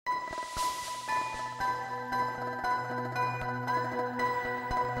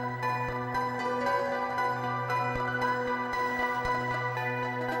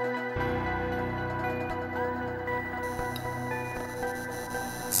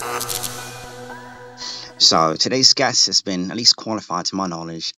So today's guest has been at least qualified to my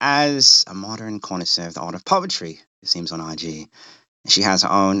knowledge as a modern connoisseur of the art of poetry, it seems on IG. She has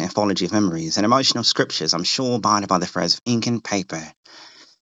her own anthology of memories and emotional scriptures, I'm sure, binded by the threads of ink and paper.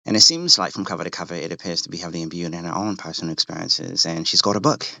 And it seems like from cover to cover, it appears to be heavily imbued in her own personal experiences. And she's got a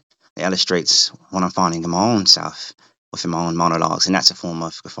book that illustrates what I'm finding in my own self within my own monologues, and that's a form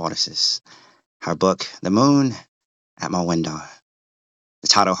of catharsis. Her book, The Moon at My Window. The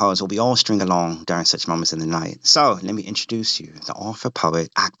title holds will be all string along during such moments in the night. So let me introduce you, the author,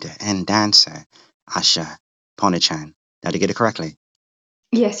 poet, actor, and dancer, Asha Ponnachan. Did I get it correctly?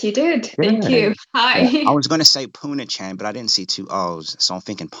 Yes, you did. Thank Good. you. Yeah. I Hi. was going to say Poonichan, but I didn't see two O's, so I'm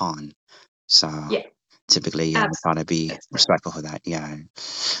thinking Pon. So Yeah, typically, yeah, I abs try to be that's correct. respectful for that. Yeah.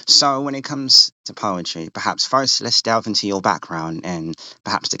 So when it comes to poetry, perhaps first let's delve into your background and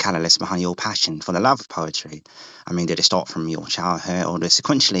perhaps the catalyst behind your passion for the love of poetry. I mean, did it start from your childhood or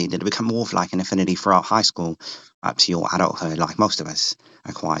sequentially did it become more of like an affinity throughout high school up to your adulthood, like most of us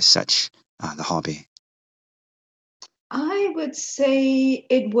acquire such the hobby? I would say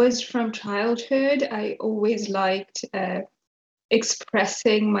it was from childhood. I always liked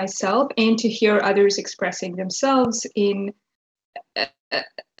expressing myself and to hear others expressing themselves uh, uh,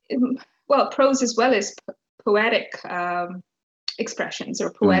 in well, prose as well as poetic expressions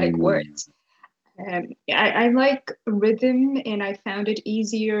or poetic Mm, words. I like rhythm, and I found it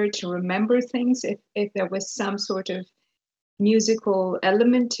easier to remember things if there was some sort of musical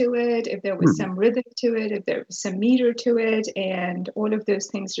element to it, if there was mm, some rhythm to it, if there was some meter to it, and all of those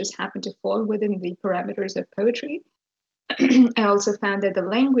things just happen to fall within the parameters of poetry. I also found that the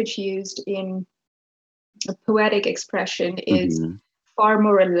language used in poetic expression is mhm. far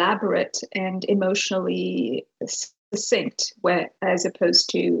more elaborate and emotionally succinct, as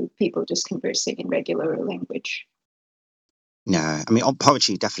opposed to people just conversing in regular language. Yeah, I mean,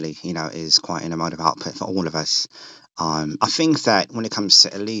 poetry definitely, is quite an emotive output for all of us. I think that when it comes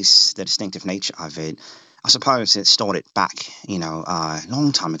to at least the distinctive nature of it, I suppose it started back, a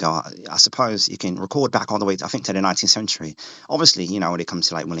long time ago. I suppose you can record back all the way, I think, to the 19th century. Obviously, when it comes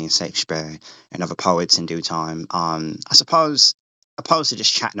to like William Shakespeare and other poets in due time, I suppose, opposed to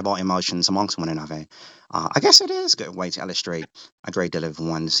just chatting about emotions amongst one another, I guess it is a good way to illustrate a great deal of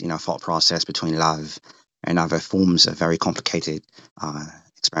one's, thought process between love and other forms of very complicated uh,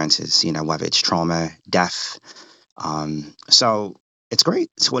 experiences, whether it's trauma, death. So it's great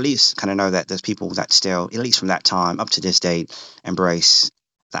to at least kind of know that there's people that still, at least from that time up to this date, embrace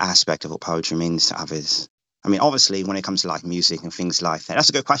the aspect of what poetry means to others. I mean, obviously, when it comes to like music and things like that, that's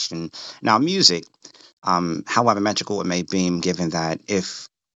a good question. Now, music, however magical it may be, given that if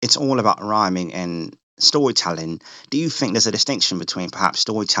it's all about rhyming and storytelling, do you think there's a distinction between perhaps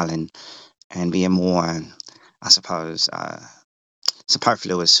storytelling and being more, I suppose,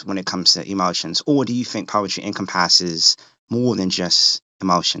 superfluous when it comes to emotions? Or do you think poetry encompasses more than just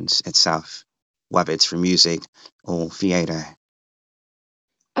emotions itself, whether it's through music or theater?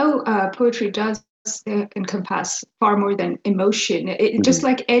 Oh, poetry does encompass far more than emotion. Just Hmm.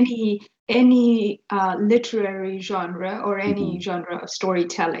 like any literary genre or any Hmm. genre of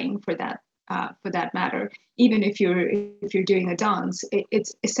storytelling for that matter. Even if you're doing a dance,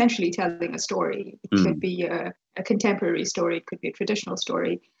 it's essentially telling a story. It could Mm. be a contemporary story. It could be a traditional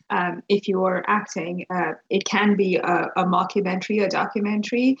story. If you're acting, it can be a mockumentary, a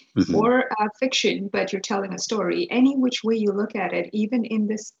documentary, Hmm. or fiction, but you're telling a story. Any which way you look at it, even in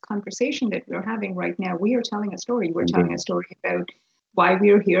this conversation that we're having right now, we are telling a story. We're telling a Indeed. story about why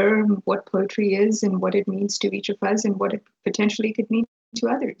we're here, what poetry is, and what it means to each of us, and what it potentially could mean to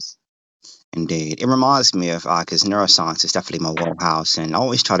others. Indeed. It reminds me of, because neuroscience is definitely my wheelhouse, and I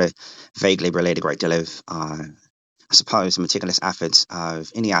always try to vaguely relate a great deal of, I suppose, the meticulous efforts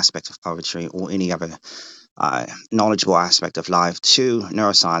of any aspect of poetry or any other knowledgeable aspect of life to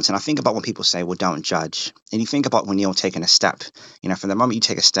neuroscience. And I think about when people say, well, don't judge. And you think about when you're taking a step, from the moment you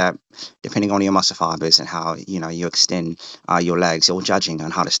take a step, depending on your muscle fibers and how, you extend your legs, you're judging on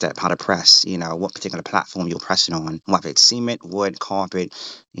how to step, how to press, what particular platform you're pressing on, whether it's cement, wood, carpet,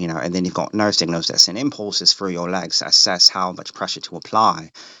 and then you've got nerve signals that send impulses through your legs to assess how much pressure to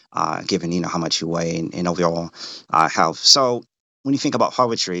apply, given, how much you weigh and overall health. So when you think about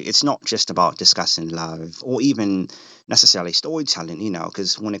poetry, it's not just about discussing love or even necessarily storytelling,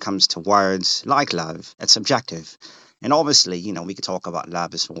 because when it comes to words like love, it's subjective. And obviously, we could talk about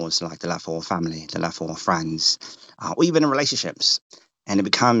love as far as like the love for family, the love for friends, or even in relationships. And it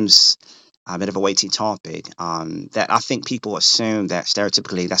becomes a bit of a weighty topic that I think people assume that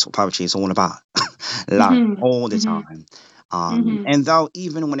stereotypically that's what poetry is all about. Love Hmm. all the Hmm. time. Hmm. And though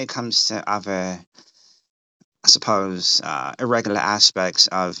even when it comes to other, I suppose, irregular aspects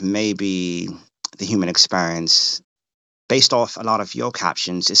of maybe the human experience. Based off a lot of your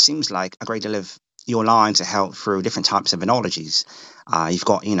captions, it seems like a great deal of your lines are held through different types of analogies. You've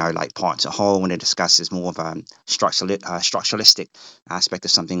got, like parts of whole when it discusses more of a structuralistic aspect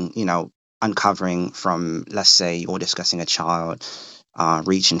of something, uncovering from, let's say, you're discussing a child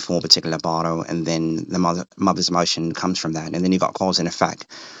reaching for a particular bottle, and then the mother's emotion comes from that. And then you've got cause and effect,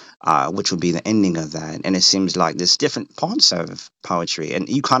 which would be the ending of that. And it seems like there's different parts of poetry. And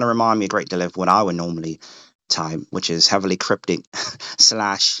you kind of remind me a great deal of what I would normally type, which is heavily cryptic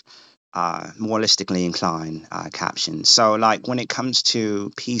slash moralistically inclined captions. So, like, when it comes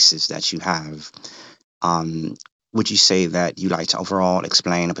to pieces that you have, um, would you say that you like to overall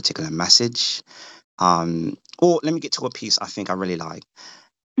explain a particular message? Or let me get to a piece I think I really like.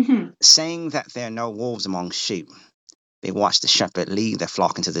 Mhm. Saying that there are no wolves among sheep. They watch the shepherd lead their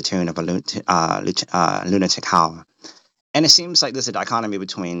flock into the tune of a lunatic howl. And it seems like there's a dichotomy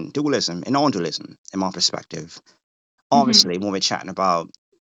between dualism and non-dualism, in my perspective. Mhm. Obviously, when we're chatting about,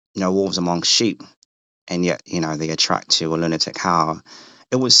 wolves among sheep, and yet, they attract to a lunatic howl,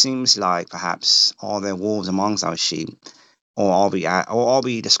 it would seems like perhaps are there wolves amongst our sheep, or are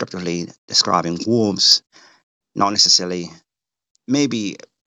we descriptively describing wolves, not necessarily, maybe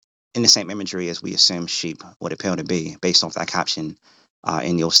in the same imagery as we assume sheep would appear to be based off that caption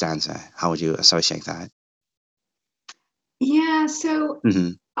in your stanza. How would you associate that? Yeah, so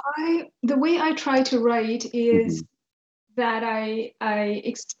Hmm. I the way I try to write Hmm. is that I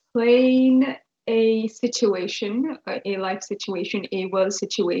explain a situation, a life situation, a world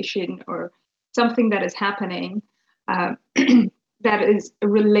situation, or something that is happening uh, that is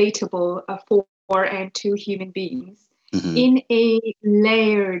relatable for and to human beings Hmm. in a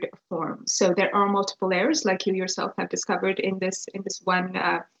layered form. So there are multiple layers, like you yourself have discovered in this one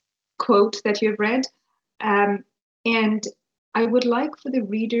quote that you've read. And I would like for the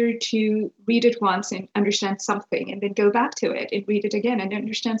reader to read it once and understand something, and then go back to it and read it again and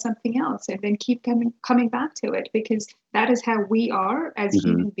understand something else, and then keep coming back to it, because that is how we are as Hmm.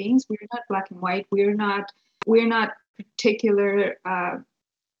 human beings. We're not black and white. We're not particular. Uh,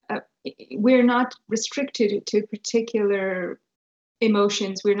 we're not restricted to particular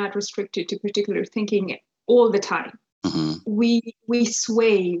emotions. We're not restricted to particular thinking all the time. Hmm. We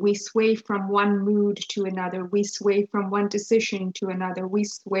sway from one mood to another, we sway from one decision to another, we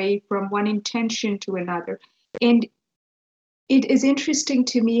sway from one intention to another. And it is interesting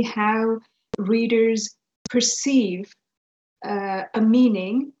to me how readers perceive a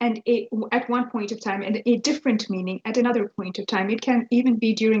meaning at one point of time, and a different meaning at another point of time. It can even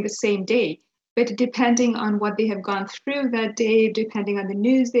be during the same day, but depending on what they have gone through that day, depending on the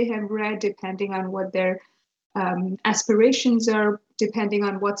news they have read, depending on what their aspirations are, depending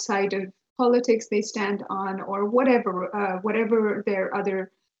on what side of politics they stand on, or whatever their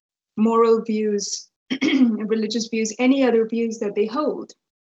other moral views, religious views, any other views that they hold.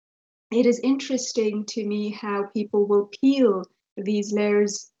 It is interesting to me how people will peel these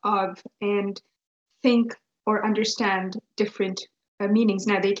layers of and think or understand different meanings.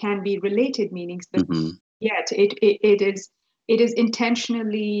 Now they can be related meanings, but Hmm. yet it is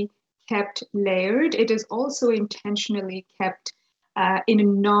intentionally kept layered. It is also intentionally kept in a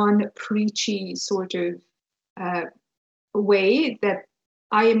non-preachy sort of uh, way, that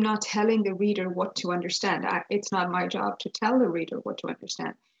I am not telling the reader what to understand. It's not my job to tell the reader what to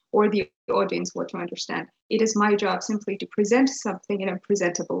understand, or the audience what to understand. It is my job simply to present something in a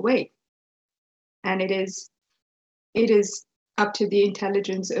presentable way, and it is up to the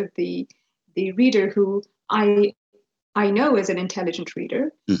intelligence of the reader, who I know is an intelligent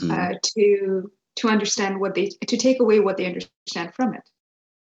reader, Hmm. to understand to take away what they understand from it.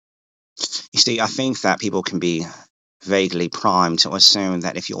 You see, I think that people can be vaguely primed to assume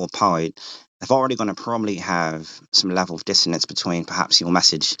that if you're a poet, they've already going to probably have some level of dissonance between perhaps your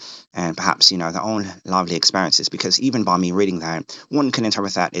message and perhaps, their own lively experiences. Because even by me reading that, one can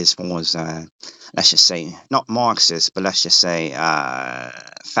interpret that as far as, let's just say, not Marxist, but let's just say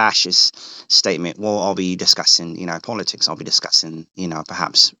fascist statement. Well, I'll be discussing, politics. I'll be discussing,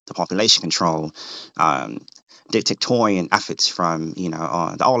 perhaps the population control, um, dictatorial efforts from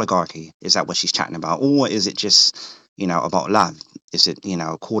the oligarchy. Is that what she's chatting about, or is it just about love? Is it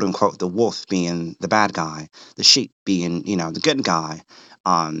quote unquote the wolf being the bad guy, the sheep being the good guy?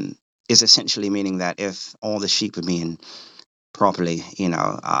 Is essentially meaning that if all the sheep are being properly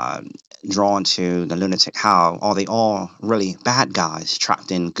drawn to the lunatic howl, are they all really bad guys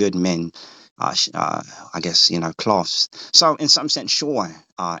trapped in good men, I guess, cloths? So in some sense, sure,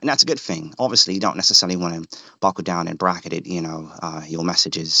 and that's a good thing. Obviously, you don't necessarily want to buckle down and bracket it, your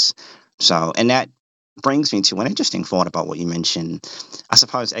messages. So, and that brings me to an interesting thought about what you mentioned. I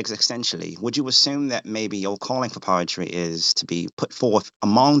suppose existentially, would you assume that maybe your calling for poetry is to be put forth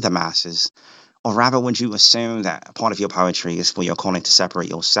among the masses, or rather, would you assume that a part of your poetry is for your calling to separate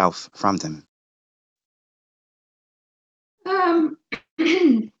yourself from them? Um,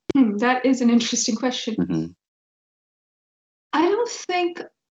 that is an interesting question. Hmm. I don't think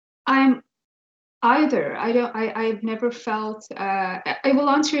I'm either. I don't. I've never felt. I will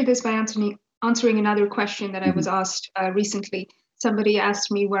answer this by answering another question that I was Hmm. asked recently. Somebody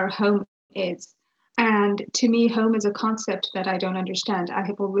asked me where home is, and to me, home is a concept that I don't understand. I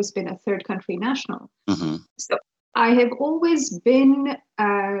have always been a third country national, Hmm. so I have always been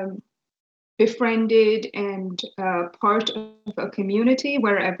befriended and part of a community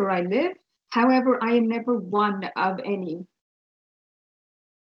wherever I live. However, I am never one of any.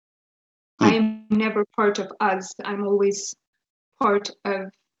 I Mm. am never part of us. I'm always part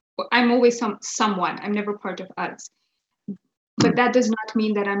of. I'm always someone. I'm never part of us. But Mm. that does not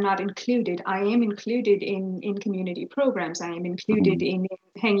mean that I'm not included. I am included in community programs. I am included Mm. in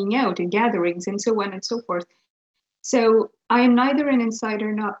hanging out in gatherings and so on and so forth. So I am neither an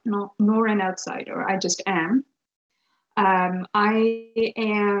insider nor an outsider. I just am. I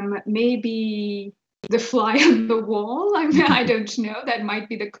am maybe the fly on the wall. I don't know. That might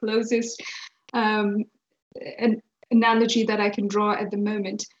be the closest um, an analogy that I can draw at the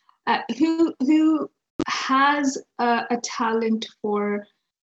moment. Who has a talent for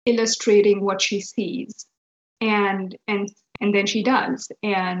illustrating what she sees, and and then she does,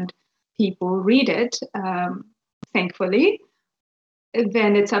 and people read it. Thankfully,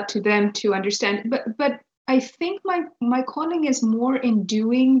 then it's up to them to understand. But I think my calling is more in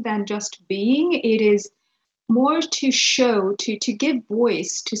doing than just being. It is more to show, to give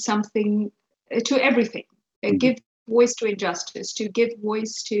voice to something, to everything. Mm. Give voice to injustice, to give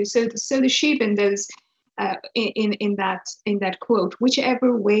voice to, so the sheep in those in that quote,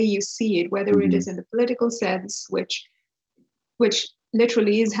 whichever way you see it, whether it Mhm. is in the political sense, which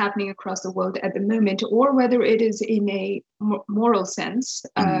literally is happening across the world at the moment, or whether it is in a moral sense,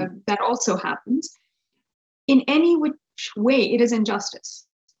 Mhm. that also happens. In any which way, it is injustice.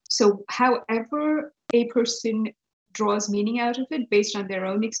 So, however a person draws meaning out of it based on their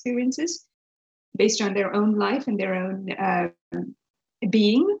own experiences, based on their own life and their own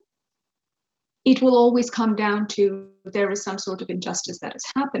being, it will always come down to there is some sort of injustice that is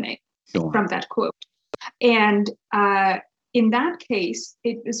happening Sure. from that quote. And in that case,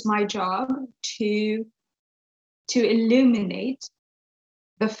 it is my job to to illuminate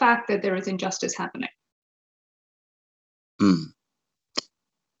the fact that there is injustice happening. Mm.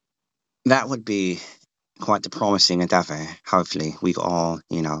 That would be quite the promising endeavor. Hopefully, we could all,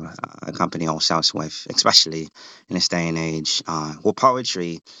 accompany ourselves with, especially in this day and age. Well,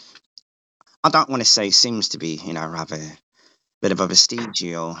 poetry, I don't want to say seems to be, rather bit of a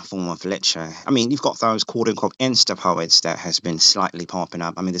vestigial form of literature. I mean, you've got those quote unquote insta poets that has been slightly popping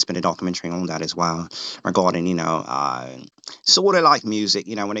up. I mean, there's been a documentary on that as well regarding, sort of like music,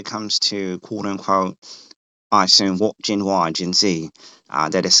 when it comes to quote unquote, I assume what Gen Y, Gen Z,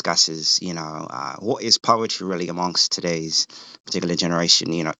 that discusses, what is poetry really amongst today's particular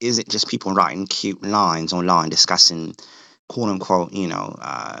generation? Is it just people writing cute lines online discussing quote unquote,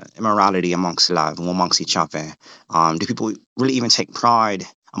 immorality amongst love and amongst each other? Do people really even take pride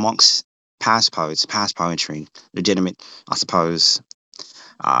amongst past poets, past poetry, legitimate, I suppose,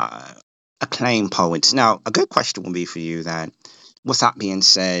 uh, acclaimed poets? Now, a good question will be for you that, with that being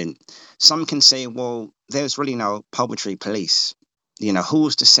said, some can say, well, there's really no poetry police.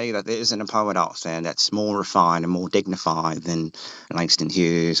 Who's to say that there isn't a poet out there that's more refined and more dignified than Langston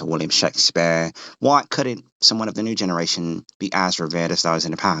Hughes or William Shakespeare? Why couldn't someone of the new generation be as revered as those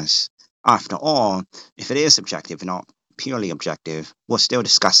in the past? After all, if it is subjective and not purely objective, we're still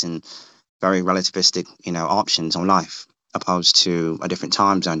discussing very relativistic, options on life, opposed to a different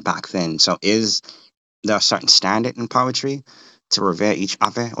time zone back then. So is there a certain standard in poetry to revere each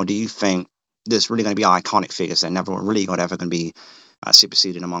other, or do you think there's really going to be iconic figures that never really got ever going to be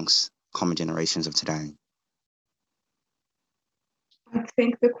superseded amongst common generations of today? I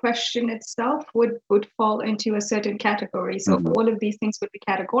think the question itself would fall into a certain category. So Hmm. all of these things would be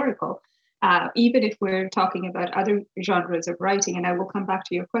categorical, even if we're talking about other genres of writing. And I will come back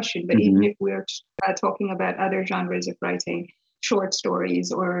to your question. But even Hmm. if we're talking about other genres of writing, short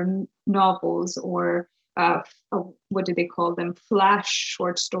stories or novels or what do they call them? Flash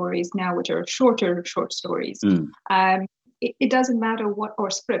short stories now, which are shorter short stories. Mm. It doesn't matter what, or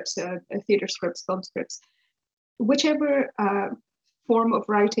scripts, theater scripts, film scripts, whichever form of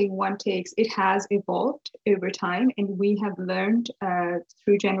writing one takes, it has evolved over time, and we have learned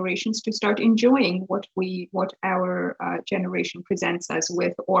through generations to start enjoying what our generation presents us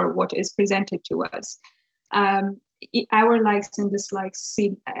with, or what is presented to us. Our likes and dislikes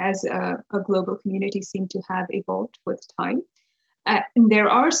seem, as a global community, seem to have evolved with time. And there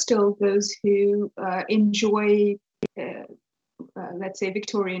are still those who enjoy let's say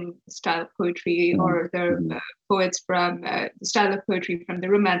Victorian style poetry, or the poets from the style of poetry from the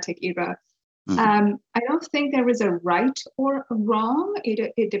Romantic era. I don't think there is a right or a wrong.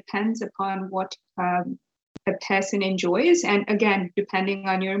 It depends upon what a person enjoys, and again, depending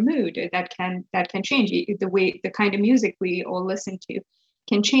on your mood, that can change. The kind of music we all listen to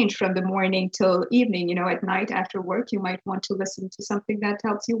can change from the morning till evening. At night after work, you might want to listen to something that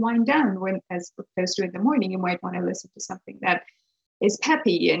helps you wind down, as opposed to in the morning, you might want to listen to something that is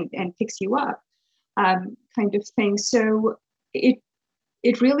peppy and picks you up, kind of thing. So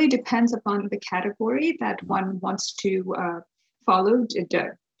it really depends upon the category that one wants to follow.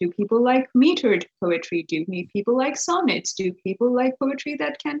 Do people like metered poetry? Do people like sonnets? Do people like poetry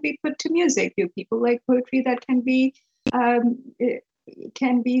that can be put to music? Do people like poetry that can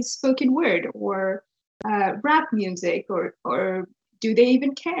be spoken word, or rap music, or do they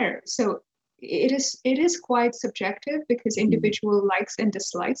even care? So it is quite subjective, because individual likes and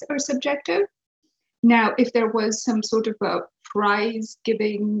dislikes are subjective. Now, if there was some sort of a prize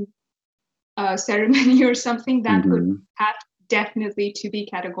giving ceremony or something, that would have definitely to be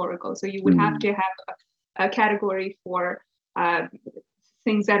categorical. So you would have to have a category for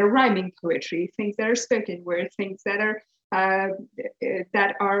things that are rhyming poetry, things that are spoken word, things that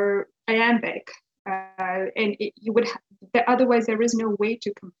are iambic, and you would otherwise there is no way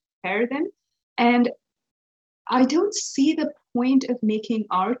to compare them. And I don't see the point of making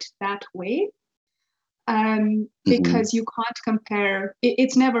art that way, because you can't compare.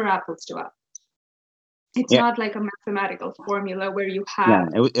 It's never apples to apples. It's not like a mathematical formula where you have.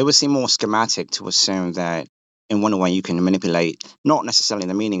 It would seem more schematic to assume that in one way you can manipulate not necessarily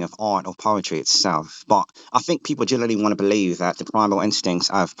the meaning of art or poetry itself, but I think people generally want to believe that the primal instincts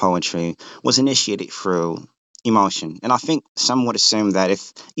of poetry was initiated through emotion. And I think some would assume that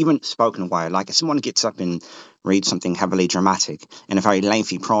if even spoken word, like if someone gets up and reads something heavily dramatic in a very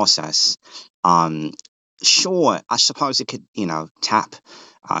lengthy process, sure, I suppose it could, tap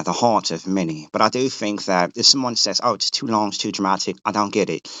the heart of many. But I do think that if someone says, "Oh, it's too long, it's too dramatic," I don't get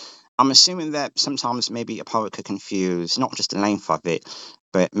it. I'm assuming that sometimes maybe a poet could confuse not just the length of it,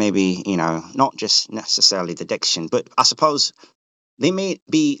 but maybe, not just necessarily the diction. But I suppose they may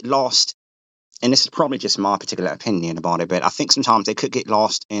be lost, and this is probably just my particular opinion about it, but I think sometimes they could get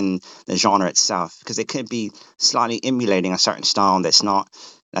lost in the genre itself, because they could be slightly emulating a certain style that's not,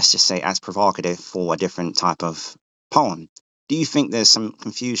 let's just say, as provocative for a different type of poem. Do you think there's some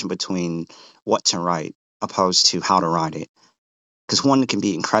confusion between what to write opposed to how to write it? Because one can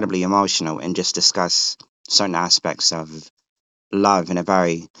be incredibly emotional and just discuss certain aspects of love in a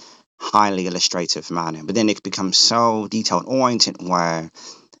very highly illustrative manner, but then it becomes so detailed oriented where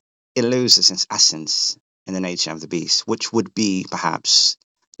it loses its essence in the nature of the beast, which would be perhaps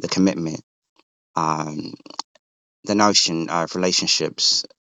the commitment, um, the notion of relationships.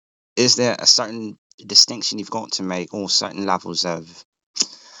 Is there a certain distinction you've got to make, or certain levels of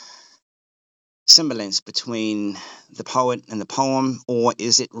semblance between the poet and the poem, or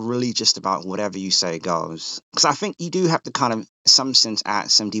is it really just about whatever you say goes? Because I think you do have to kind of, in some sense,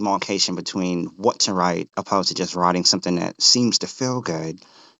 add some demarcation between what to write opposed to just writing something that seems to feel good.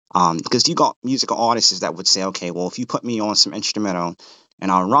 Because you got musical artists that would say, okay, well, if you put me on some instrumental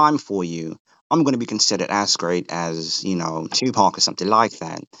and I rhyme for you, I'm going to be considered as great as, Tupac or something like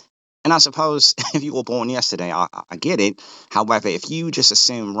that. And I suppose if you were born yesterday, I get it. However, if you just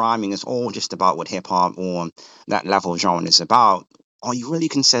assume rhyming is all just about what hip hop or that level of genre is about, are you really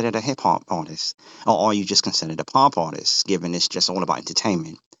considered a hip hop artist? Or are you just considered a pop artist, given it's just all about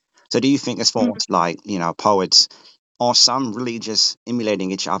entertainment? So do you think, as far as like, poets, are some really just emulating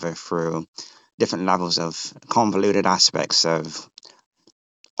each other through different levels of convoluted aspects of,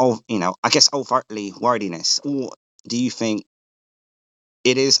 I guess overtly wordiness? Or do you think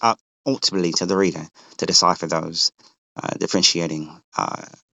it is up ultimately to the reader to decipher those differentiating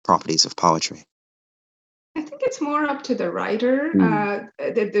properties of poetry? I think it's more up to the writer.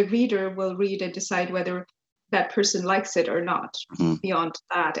 The reader will read and decide whether that person likes it or not, beyond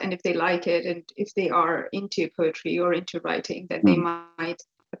that. And if they like it, and if they are into poetry or into writing, then they might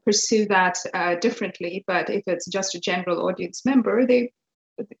pursue that differently. But if it's just a general audience member,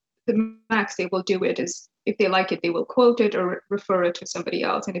 the max they will do it is, if they like it, they will quote it or refer it to somebody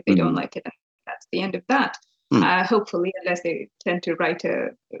else. And if they don't like it, that's the end of that. Hmm. hopefully, unless they tend to write a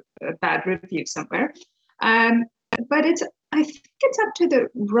bad review somewhere. Um, but I think it's up to the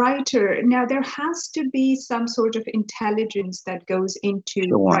writer. Now, there has to be some sort of intelligence that goes into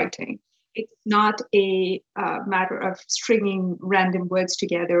Sure. writing. It's not a matter of stringing random words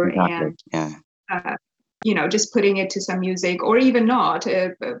together Exactly. and Yeah. uh, just putting it to some music, or even not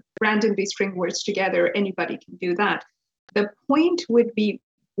randomly string words together. Anybody can do that. The point would be,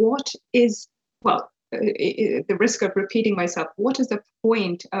 what is, well, the risk of repeating myself, what is the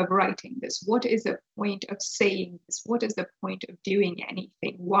point of writing this? What is the point of saying this? What is the point of doing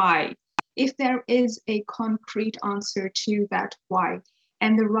anything? Why? If there is a concrete answer to that why,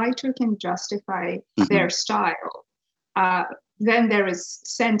 and the writer can justify Hmm. their style, uh, then there is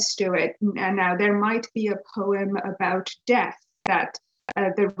sense to it. And now there might be a poem about death that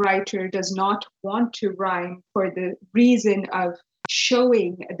the writer does not want to rhyme for the reason of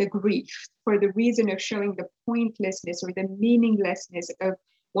showing the grief, for the reason of showing the pointlessness or the meaninglessness of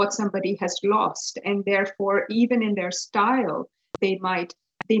what somebody has lost. And therefore, even in their style, they might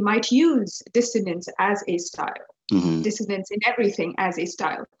use dissonance as a style, Hmm. dissonance in everything as a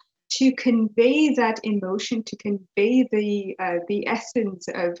style, to convey that emotion, to convey the essence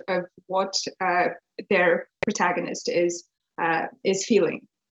of what their protagonist is feeling.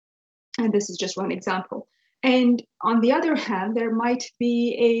 And this is just one example. And on the other hand, there might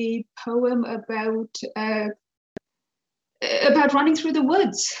be a poem about running through the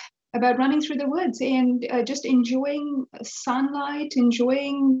woods, and just enjoying sunlight,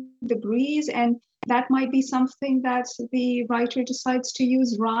 enjoying the breeze. And that might be something that the writer decides to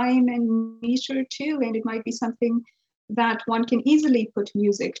use rhyme and meter to, and it might be something that one can easily put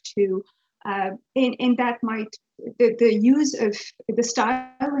music to. And that might, the use of the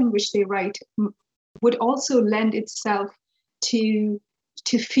style in which they write would also lend itself to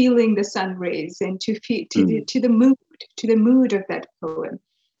feeling the sun rays and Mm. to the mood of that poem.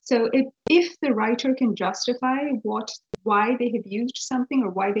 So if the writer can justify why they have used something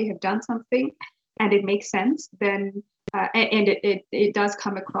or why they have done something, and it makes sense, then and it does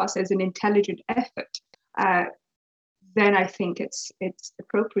come across as an intelligent effort, uh, then I think it's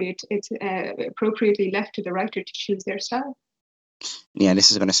appropriate. It's appropriately left to the writer to choose their style. Yeah,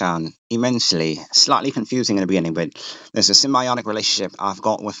 this is going to sound immensely, slightly confusing in the beginning, but there's a symbiotic relationship I've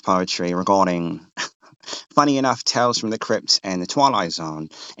got with poetry regarding, funny enough, Tales from the Crypt and The Twilight Zone.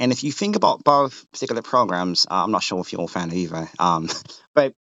 And if you think about both particular programs, I'm not sure if you're a fan of either,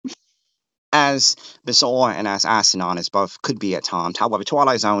 but as bizarre and as asinine as both could be at times, however,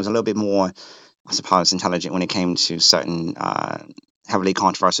 Twilight Zone was a little bit more, I suppose, intelligent when it came to certain heavily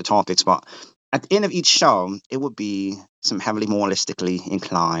controversial topics. But at the end of each show, it would be some heavily moralistically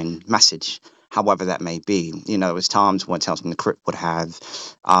inclined message, however that may be. You know, there's times when Tales from the Crypt would have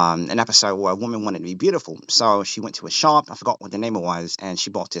an episode where a woman wanted to be beautiful. So she went to a shop, I forgot what the name was, and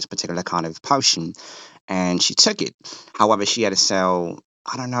she bought this particular kind of potion and she took it. However, she had to sell,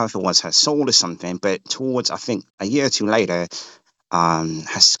 I don't know if it was her soul or something, but towards, I think, a year or two later,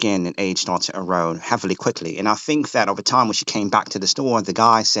 her skin and age started to erode heavily quickly. And I think that over time, when she came back to the store, the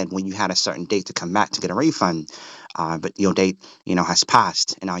guy said, well, you had a certain date to come back to get a refund, but your date, has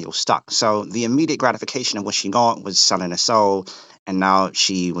passed and now you're stuck. So the immediate gratification of what she got was selling a soul. And now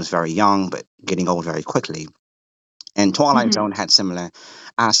she was very young, but getting old very quickly. And Twilight Mm-hmm. Zone had similar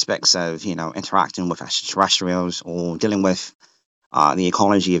aspects of, interacting with extraterrestrials or dealing with the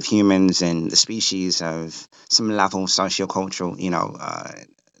ecology of humans and the species of some level sociocultural,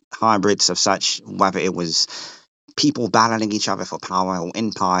 hybrids of such, whether it was people battling each other for power or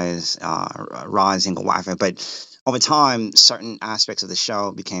empires rising or whatever. But over time, certain aspects of the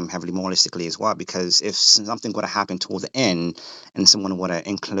show became heavily moralistically as well, because if something would have happened toward the end and someone would have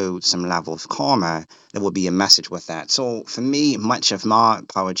include some level of karma, there would be a message with that. So for me, much of my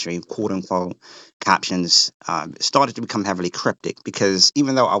poetry, quote unquote, captions started to become heavily cryptic, because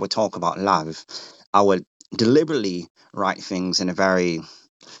even though I would talk about love, I would deliberately write things in a very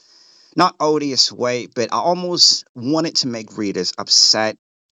not odious way, but I almost wanted to make readers upset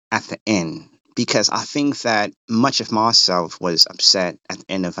at the end, because I think that much of myself was upset at the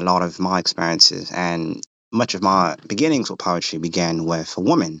end of a lot of my experiences. And much of my beginnings with poetry began with a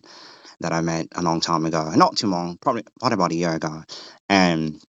woman that I met a long time ago, not too long, probably about a year ago.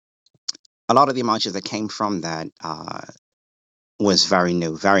 And a lot of the emotions that came from that was very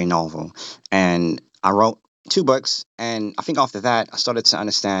new, very novel. And I wrote two books, and I think after that, I started to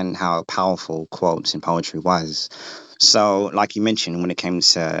understand how powerful quotes in poetry was. So, like you mentioned, when it came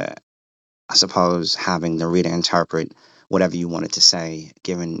to, I suppose, having the reader interpret whatever you wanted to say,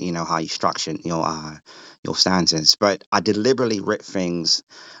 given how you structured your stanzas. But I deliberately written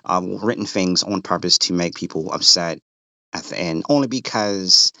things on purpose to make people upset at the end, only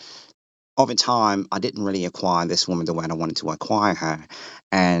because over time I didn't really acquire this woman the way I wanted to acquire her.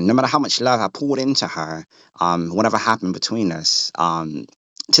 And no matter how much love I poured into her, whatever happened between us,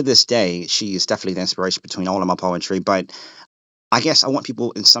 to this day, she is definitely the inspiration between all of my poetry. But I guess I want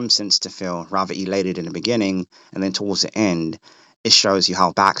people, in some sense, to feel rather elated in the beginning, and then towards the end, it shows you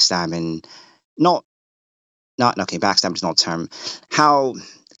how backstabbing, not, not okay, backstabbing is not a term, how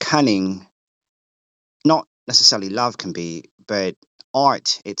cunning, not necessarily love can be, but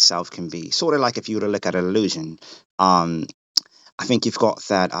art itself can be. Sort of like if you were to look at an illusion. Um, I think you've got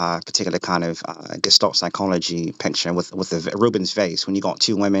that particular kind of Gestalt psychology picture with the Rubens vase, when you got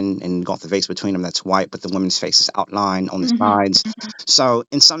two women and you got the vase between them that's white, but the woman's face is outlined on the Hmm. sides. So,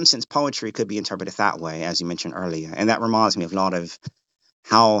 in some sense, poetry could be interpreted that way, as you mentioned earlier. And that reminds me of a lot of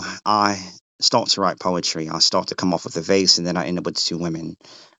how I start to write poetry. I start to come off with a vase and then I end up with two women.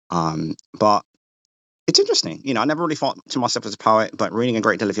 But it's interesting. I never really thought to myself as a poet, but reading a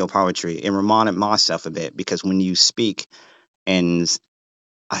great deal of your poetry, it reminded myself a bit, because when you speak, and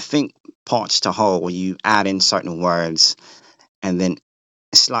I think parts to whole, where you add in certain words and then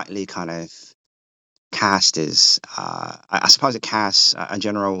slightly kind of cast as, I suppose it casts a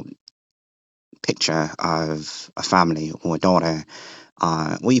general picture of a family or a daughter,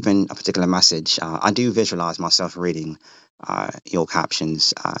 or even a particular message. I do visualize myself reading your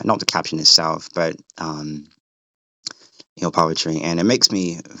captions, not the caption itself, but your poetry, and it makes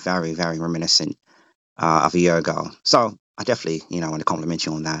me very, very reminiscent of a year ago. So I definitely, want to compliment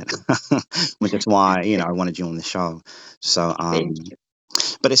you on that, which is why, I wanted you on the show. So, Thank you.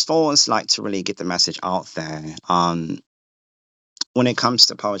 but as far as like to really get the message out there, when it comes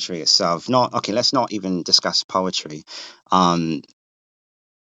to poetry itself, not okay. Let's not even discuss poetry. Um,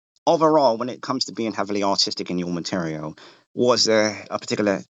 Overall, when it comes to being heavily artistic in your material, was there a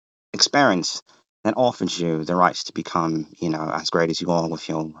particular experience that offers you the rights to become, as great as you are with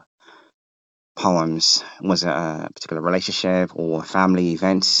your poems? Was it a particular relationship or family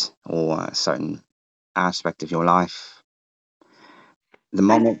event or a certain aspect of your life? The I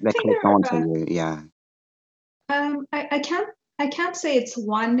moment that think clicked there on for are. you, yeah. I can't say it's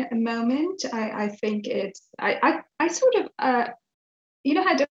one moment. I think it's I sort of how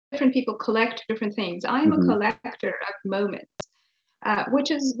different people collect different things. I'm a Hmm. collector of moments, which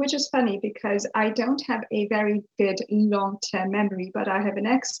is funny because I don't have a very good long-term memory, but I have an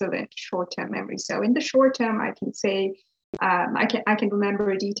excellent short-term memory. So in the short term, I can say I can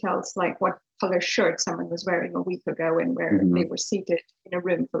remember details like what color shirt someone was wearing a week ago and where Hmm. they were seated in a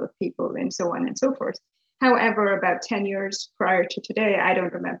room full of people and so on and so forth. However, about 10 years prior to today, I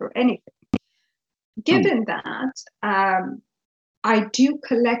don't remember anything. Given that, I do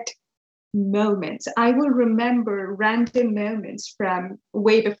collect moments. I will remember random moments from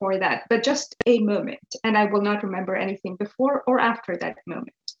way before that, but just a moment, and I will not remember anything before or after that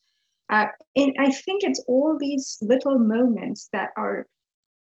moment. And I think it's all these little moments that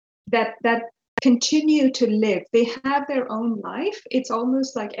continue to live. They have their own life. It's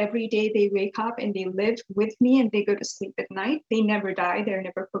almost like every day they wake up and they live with me and they go to sleep at night. They never die. They're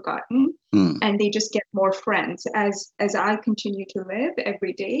never forgotten. Mm. And they just get more friends as I continue to live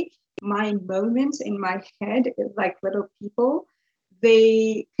every day. My moments in my head, like little people,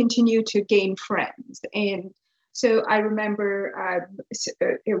 they continue to gain friends. And so I remember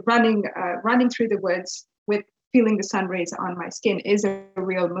running through the woods with feeling the sun rays on my skin is a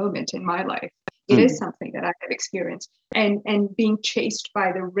real moment in my life. It is Mm. something that I have experienced, and being chased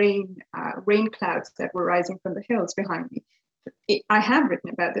by the rain clouds that were rising from the hills behind me. I have written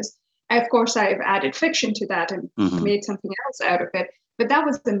about this. Of course, I have added fiction to that and Hmm. made something else out of it. But that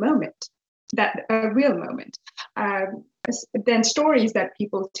was the moment, that a real moment. Um, then stories that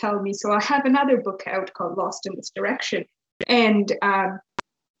people tell me. So I have another book out called Lost in This Direction, and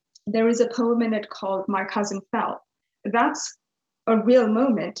there is a poem in it called My Cousin Fell. That's a real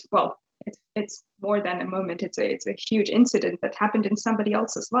moment. Well, it's more than a moment. It's a huge incident that happened in somebody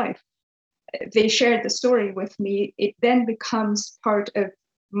else's life. They shared the story with me. It then becomes part of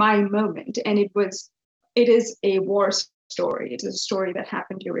my moment, and it is a war story. It is a story that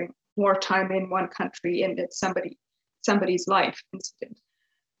happened during wartime in one country, and it's somebody's life incident.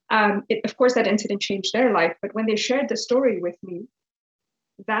 Of course, that incident changed their life, but when they shared the story with me,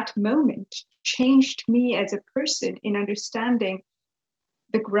 that moment changed me as a person in understanding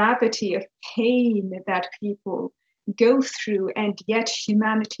the gravity of pain that people go through, and yet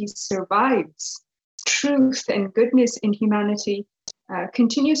humanity survives. Truth and goodness in humanity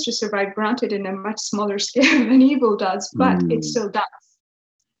continues to survive, granted in a much smaller scale than evil does, but it still does.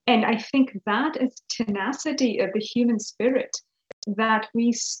 And I think that is tenacity of the human spirit, that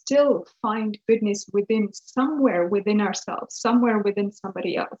we still find goodness within, somewhere within ourselves, somewhere within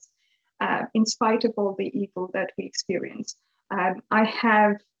somebody else, in spite of all the evil that we experience. I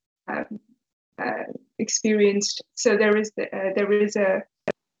have experienced, so there is a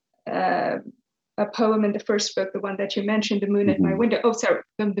poem in the first book, the one that you mentioned, The Moon at My Window. Oh, sorry,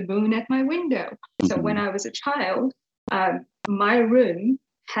 The Moon at My Window. So when I was a child, my room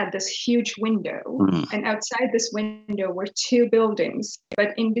had this huge window, and outside this window were two buildings, but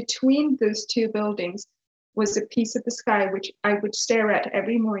in between those two buildings was a piece of the sky which I would stare at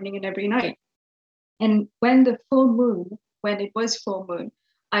every morning and every night. And when it was full moon,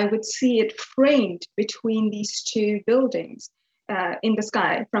 I would see it framed between these two buildings in the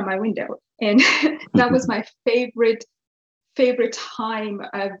sky from my window. And that was my favorite time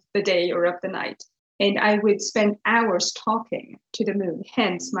of the day or of the night. And I would spend hours talking to the moon.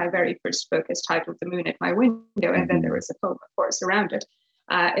 Hence, my very first book is titled The Moon at My Window. And then there is a poem, of course, around it.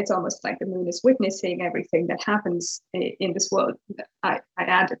 It's almost like the moon is witnessing everything that happens in this world. I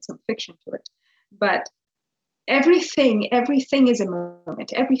added some fiction to it. But everything is a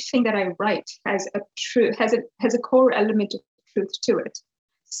moment. Everything that I write has a core element of truth to it.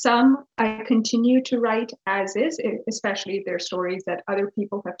 Some I continue to write as is, especially if they're stories that other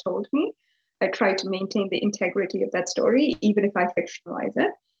people have told me. I try to maintain the integrity of that story, even if I fictionalize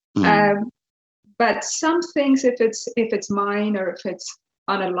it. But some things, if it's mine, or if it's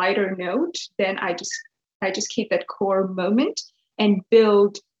on a lighter note, then I just keep that core moment and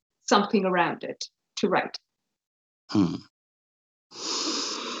build something around it to write.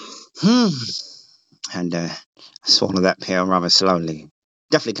 And swallow that pill rather slowly.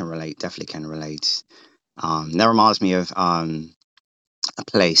 Definitely can relate. That reminds me of a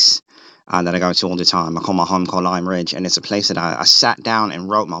place that I go to all the time. I call my home called Lime Ridge, and it's a place that I sat down and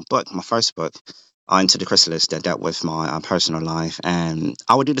wrote my first book, Into the Chrysalis, that dealt with my personal life. And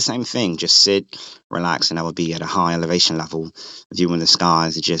I would do the same thing, just sit, relax, and I would be at a high elevation level, viewing the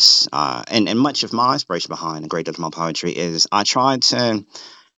skies. Just and much of my inspiration behind a great deal of my poetry is I tried to.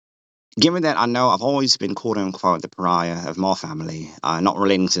 Given that I know I've always been quote unquote the pariah of my family, not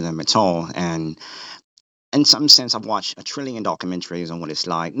relating to them at all, and in some sense, I've watched a trillion documentaries on what it's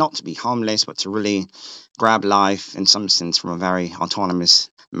like not to be homeless, but to really grab life in some sense from a very autonomous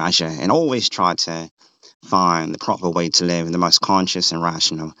measure, and always try to find the proper way to live in the most conscious and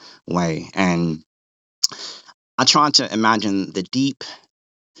rational way. And I try to imagine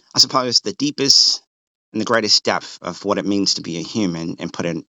I suppose, the deepest and the greatest depth of what it means to be a human and put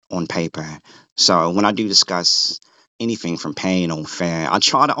it on paper. So when I do discuss anything from pain or fear, I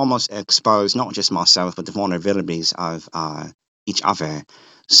try to almost expose not just myself, but the vulnerabilities of each other.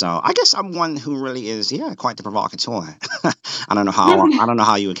 So I guess I'm one who really is, yeah, quite the provocateur. I don't know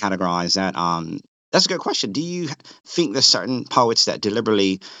how you would categorize that. That's a good question. Do you think there's certain poets that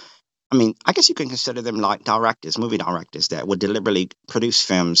deliberately, I mean, I guess you can consider them like directors, movie directors that would deliberately produce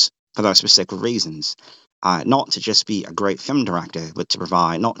films for those specific reasons. Not to just be a great film director, but to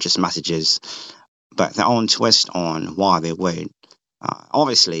provide not just messages, but their own twist on why they would.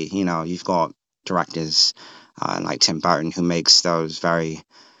 Obviously, you've got directors like Tim Burton who makes those very,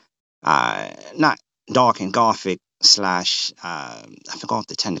 not dark and gothic slash, I forgot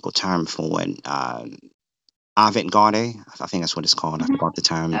the technical term for it, avant-garde. I think that's what it's called. I forgot the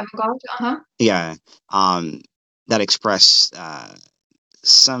term. Avant-garde, Yeah, um, that express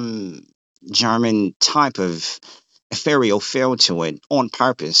some German type of ethereal feel to it on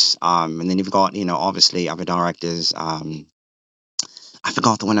purpose. And then you've got, obviously other directors. I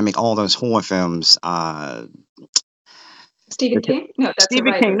forgot the one that make all those horror films. Stephen King? No, that's a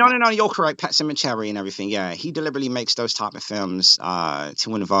Stephen King. writer. No, you're correct. Pet Sematary and everything. Yeah, he deliberately makes those type of films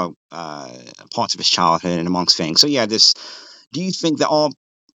to invoke parts of his childhood and amongst things. So yeah, this. Do you think there are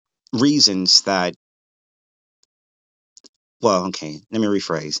reasons that? Well, okay. Let me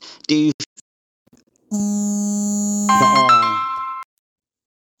rephrase. Do you there are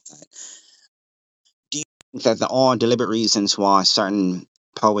do you think that there are deliberate reasons why certain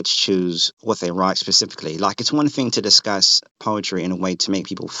poets choose what they write specifically? Like, it's one thing to discuss poetry in a way to make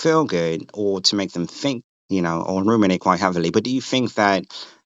people feel good or to make them think, or ruminate quite heavily. But do you think there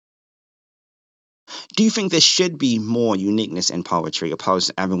should be more uniqueness in poetry opposed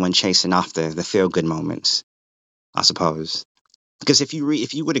to everyone chasing after the feel good moments? I suppose. Because if you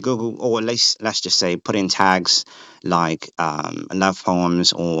were to Google, or at least let's just say put in tags like love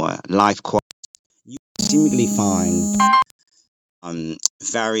poems or life quotes, you seemingly find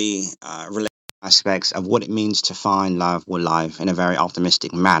very relatable aspects of what it means to find love or life in a very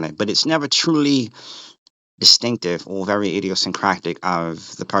optimistic manner, but it's never truly distinctive or very idiosyncratic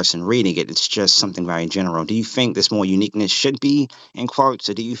of the person reading it. It's just something very general. Do you think this more uniqueness should be in quotes,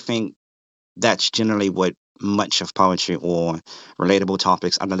 or do you think that's generally what much of poetry or relatable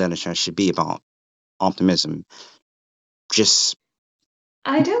topics under literature should be about? Optimism. Just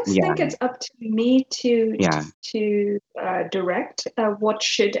I don't yeah, think it's up to me yeah. to direct what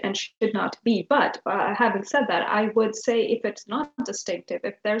should and should not be. But having said that, I would say if it's not distinctive,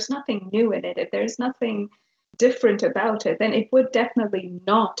 if there's nothing new in it, if there's nothing different about it, then it would definitely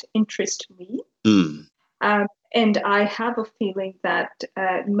not interest me. Mm, Um, and I have a feeling that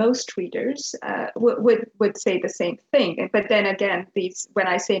most readers would say the same thing. But then again, these when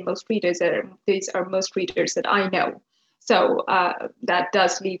I say most readers, these are most readers that I know. So that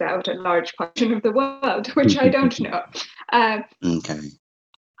does leave out a large portion of the world, which I don't know. Uh, okay.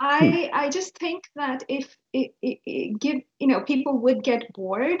 Hmm. I just think that if it give people would get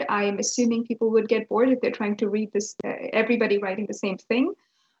bored. I'm assuming people would get bored if they're trying to read this. Everybody writing the same thing.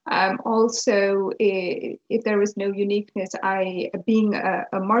 Also, if there was no uniqueness, being a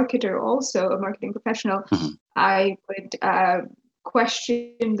marketer, also a marketing professional, Mhm. I would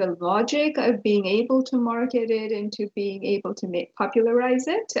question the logic of being able to market it and to being able to popularize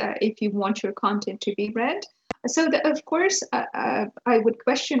it if you want your content to be read. So, of course, I would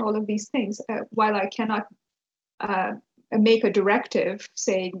question all of these things while I cannot uh, make a directive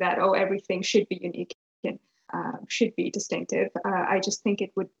saying that, oh, everything should be unique and should be distinctive. I just think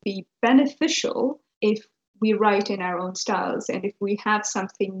it would be beneficial if we write in our own styles and if we have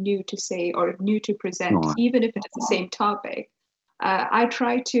something new to say or new to present, Right. even if it's the same topic. I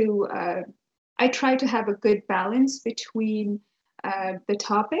try to have a good balance between the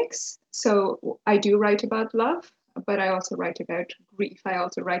topics. So I do write about love, but I also write about grief. I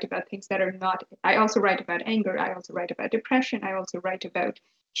also write about things that are not, I also write about anger. I also write about depression. I also write about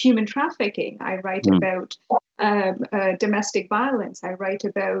human trafficking. I write Mm, about domestic violence. I write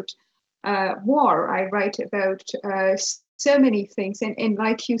about war. I write about so many things. And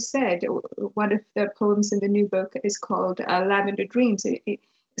like you said, one of the poems in the new book is called Lavender Dreams.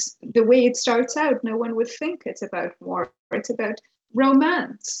 The way it starts out, no one would think it's about war. It's about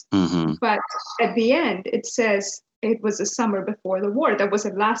romance. mhm. But at the end, it says it was a summer before the war. That was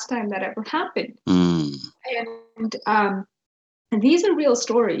the last time that ever happened. Mm, And these are real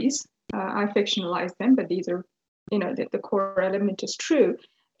stories. I fictionalize them, but these are, the core element is true.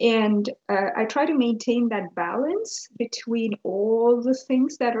 And I try to maintain that balance between all the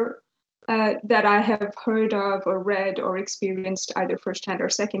things that I have heard of or read or experienced either firsthand or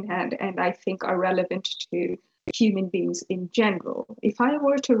secondhand, and I think are relevant to human beings in general. If I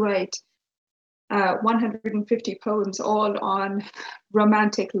were to write 150 poems all on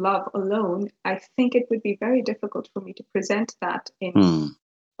romantic love alone, I think it would be very difficult for me to present that mm.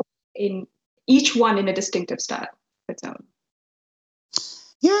 in each one in a distinctive style of its own.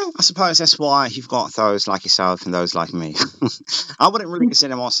 Yeah, I suppose that's why you've got those like yourself and those like me. I wouldn't really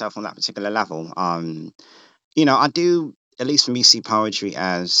consider myself on that particular level. I do, at least for me, see poetry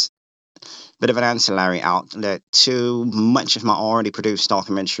as a bit of an ancillary outlet to much of my already produced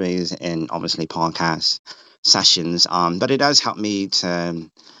documentaries and obviously podcast sessions. But it does help me to.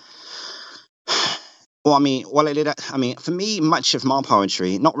 For me, much of my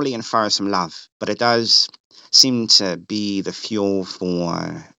poetry not really infers some love, but it does seem to be the fuel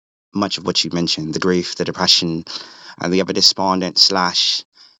for much of what you mentioned: the grief, the depression, and the other despondent slash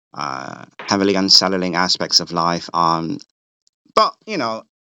heavily unsettling aspects of life. But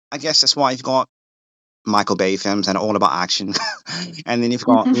I guess that's why you've got Michael Bay films that are all about action, and then you've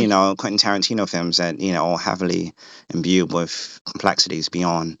got Quentin Tarantino films that are heavily imbued with complexities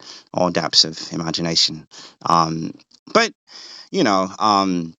beyond all depths of imagination. Um, but you know,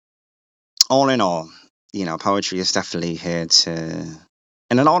 um, all in all, poetry is definitely here to,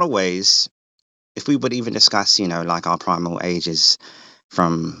 in a lot of ways. If we would even discuss, like our primal ages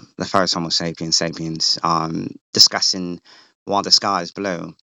from the first Homo sapiens, discussing while the sky is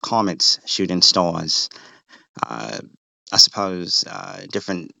blue, comets shooting stars, uh, I suppose,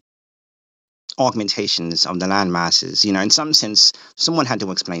 different augmentations of the land masses. In some sense, someone had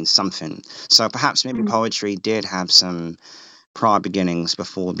to explain something. So perhaps maybe poetry did have some prior beginnings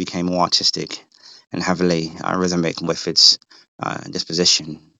before it became more artistic and heavily rhythmic with its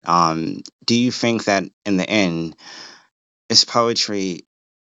disposition. Do you think that in the end, is poetry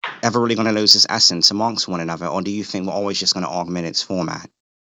ever really going to lose its essence amongst one another, or do you think we're always just going to augment its format?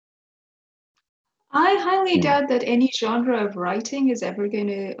 I highly Yeah. doubt that any genre of writing is ever going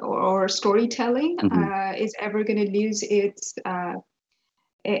to, or storytelling Hmm. is ever going to lose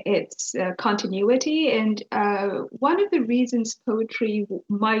its continuity. And one of the reasons poetry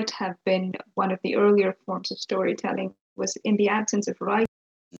might have been one of the earlier forms of storytelling was in the absence of writing.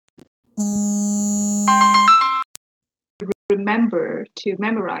 Remember to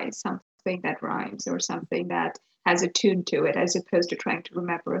memorize something that rhymes or something that has a tune to it, as opposed to trying to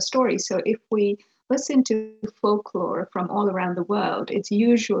remember a story. So if we listen to folklore from all around the world, it's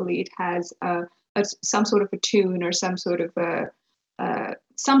usually it has some sort of a tune or some sort of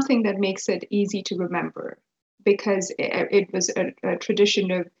something that makes it easy to remember, because it was a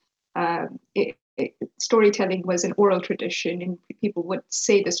tradition of storytelling was an oral tradition, and people would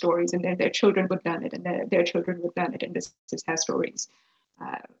say the stories, and then their children would learn it, and their children would learn it, and this is how stories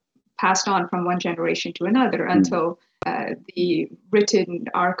uh, passed on from one generation to another until the written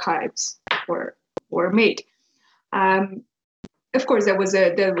archives were made. Of course, there was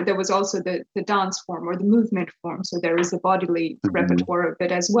also the dance form or the movement form, so there is a bodily repertoire of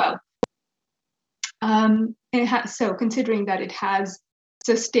it as well. So considering that it has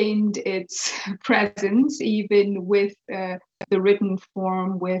sustained its presence even with the written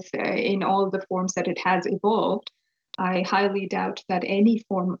form, with in all the forms that it has evolved, I highly doubt that any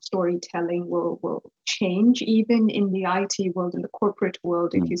form of storytelling will change, even in the IT world, in the corporate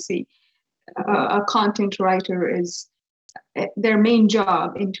world. If you see a content writer is their main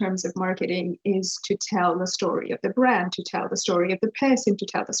job in terms of marketing is to tell the story of the brand, to tell the story of the person, to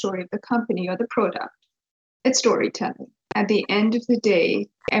tell the story of the company or the product. It's storytelling. At the end of the day,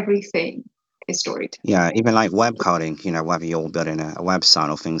 everything is storytelling. Yeah, even like web coding, whether you're building a website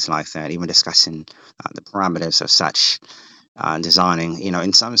or things like that, even discussing the parameters of such designing,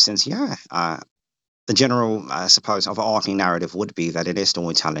 in some sense, yeah, the general, I suppose, overarching narrative would be that it is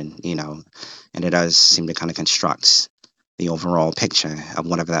storytelling, and it does seem to kind of construct the overall picture of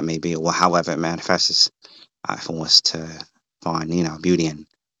whatever that may be, or however it manifests for us to find, beauty in.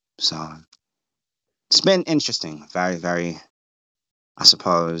 So it's been interesting, very, very, I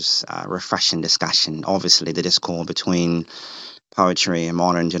suppose, refreshing discussion. Obviously, the discord between poetry and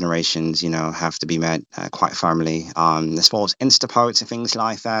modern generations, have to be met quite firmly. As far as Insta poets and things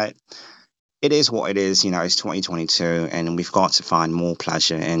like that, it is what it is. It's 2022, and we've got to find more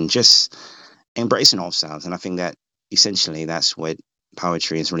pleasure in just embracing ourselves. And I think that essentially that's what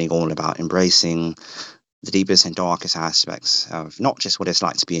poetry is really all about: embracing the deepest and darkest aspects of not just what it's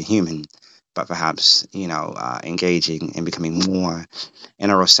like to be a human, but perhaps engaging and becoming more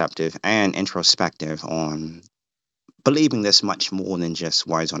interoceptive and introspective on believing this much more than just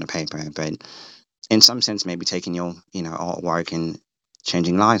words on a paper, but in some sense, maybe taking your artwork and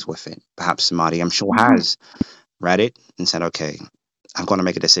changing lives with it. Perhaps somebody, I'm sure, has read it and said, "Okay, I'm going to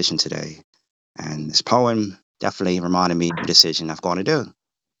make a decision today," and this poem definitely reminded me of a decision I've got to do.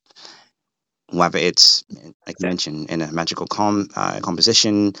 Whether it's, like you mentioned, in a magical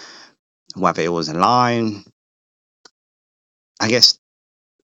composition, whether it was a line, I guess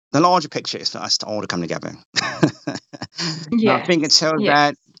the larger picture is for us to all to come together. And I think Yes, until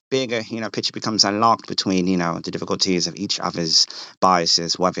that yes. bigger, picture becomes unlocked between, the difficulties of each other's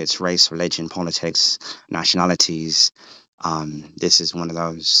biases, whether it's race, religion, politics, nationalities, this is one of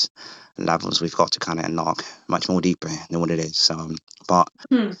those levels we've got to kind of unlock much more deeper than what it is. So, but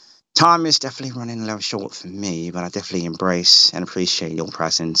Hmm. time is definitely running a little short for me, but I definitely embrace and appreciate your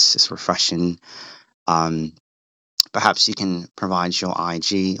presence. It's refreshing. Um, Perhaps you can provide your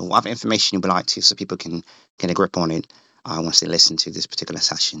IG or other information you would like to so people can get a grip on it once they listen to this particular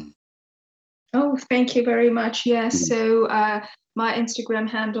session. Oh, thank you very much. Yes. Mhm. So my Instagram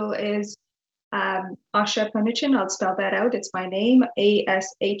handle is Asha Ponnachan. I'll spell that out. It's my name,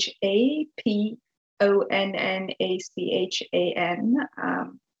 ASHAPONNACHAN.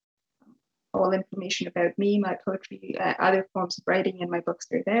 All information about me, my poetry, other forms of writing, and my books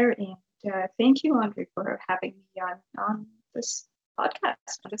are there. And thank you, Andre, for having me on this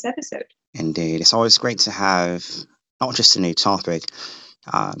podcast, on this episode. Indeed. It's always great to have not just a new topic,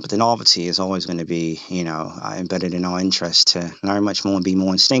 but the novelty is always going to be, embedded in our interest to learn much more and be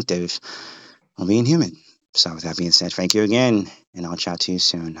more instinctive on being human. So, with that being said, thank you again, and I'll chat to you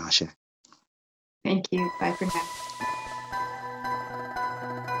soon, Asha. Thank you. Bye for now.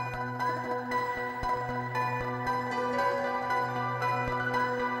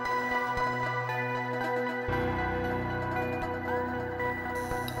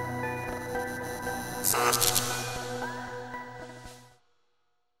 First